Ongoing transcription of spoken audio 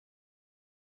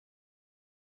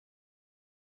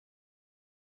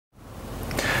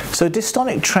So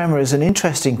dystonic tremor is an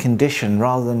interesting condition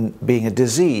rather than being a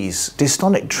disease.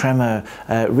 Dystonic tremor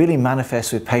really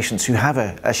manifests with patients who have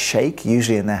a shake,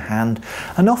 usually in their hand,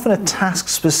 and often a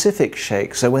task-specific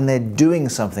shake, so when they're doing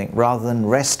something rather than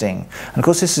resting. And of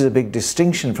course this is a big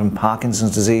distinction from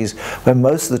Parkinson's disease, where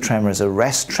most of the tremor is a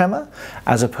rest tremor,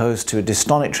 as opposed to a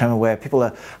dystonic tremor where people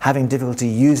are having difficulty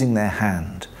using their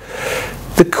hand.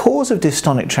 The cause of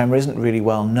dystonic tremor isn't really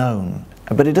well known,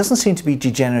 but it doesn't seem to be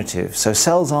degenerative, so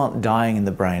cells aren't dying in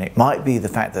the brain. It might be the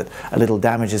fact that a little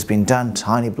damage has been done,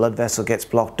 tiny blood vessel gets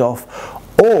blocked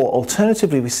off, or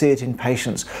alternatively we see it in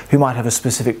patients who might have a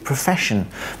specific profession,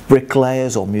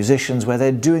 bricklayers or musicians, where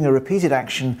they're doing a repeated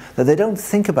action that they don't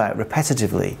think about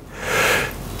repetitively.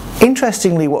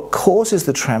 Interestingly, what causes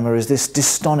the tremor is this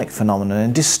dystonic phenomenon,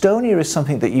 and dystonia is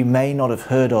something that you may not have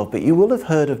heard of, but you will have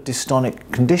heard of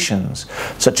dystonic conditions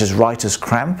such as writer's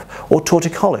cramp or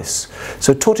torticollis.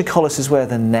 So torticollis is where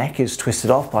the neck is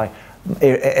twisted off by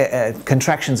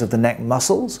contractions of the neck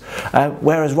muscles,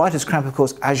 whereas writer's cramp, of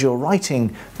course, as you're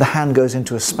writing, the hand goes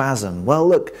into a spasm. Well,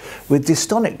 look, with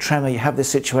dystonic tremor you have this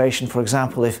situation, for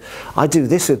example, if I do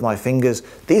this with my fingers,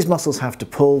 these muscles have to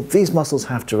pull, these muscles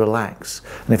have to relax.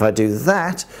 And if I do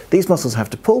that, these muscles have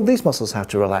to pull, these muscles have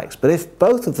to relax. But if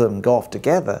both of them go off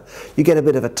together, you get a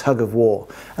bit of a tug of war.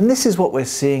 And this is what we're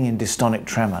seeing in dystonic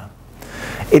tremor.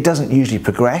 It doesn't usually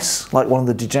progress like one of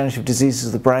the degenerative diseases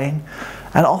of the brain,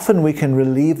 and often we can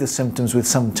relieve the symptoms with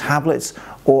some tablets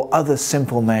or other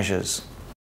simple measures.